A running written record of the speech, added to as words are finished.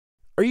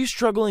Are you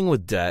struggling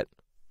with debt,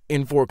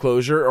 in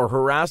foreclosure, or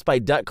harassed by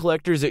debt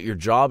collectors at your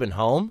job and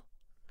home?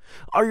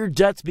 Are your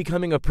debts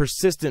becoming a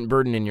persistent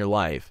burden in your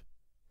life?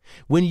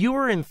 When you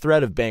are in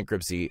threat of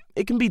bankruptcy,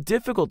 it can be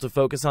difficult to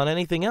focus on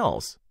anything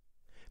else.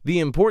 The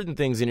important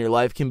things in your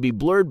life can be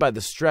blurred by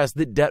the stress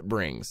that debt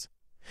brings.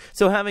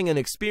 So having an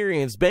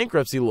experienced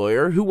bankruptcy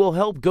lawyer who will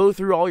help go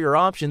through all your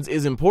options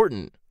is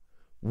important.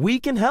 We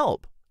can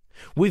help.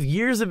 With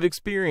years of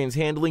experience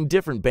handling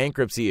different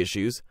bankruptcy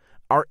issues,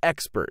 our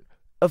expert,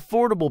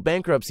 affordable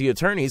bankruptcy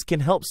attorneys can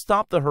help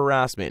stop the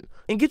harassment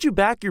and get you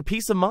back your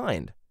peace of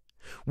mind.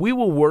 We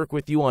will work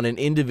with you on an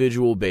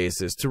individual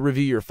basis to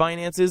review your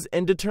finances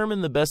and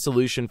determine the best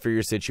solution for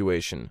your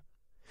situation.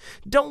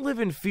 Don't live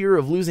in fear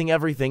of losing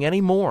everything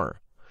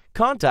anymore.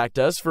 Contact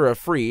us for a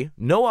free,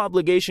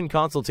 no-obligation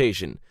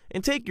consultation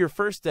and take your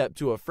first step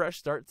to a fresh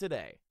start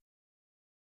today.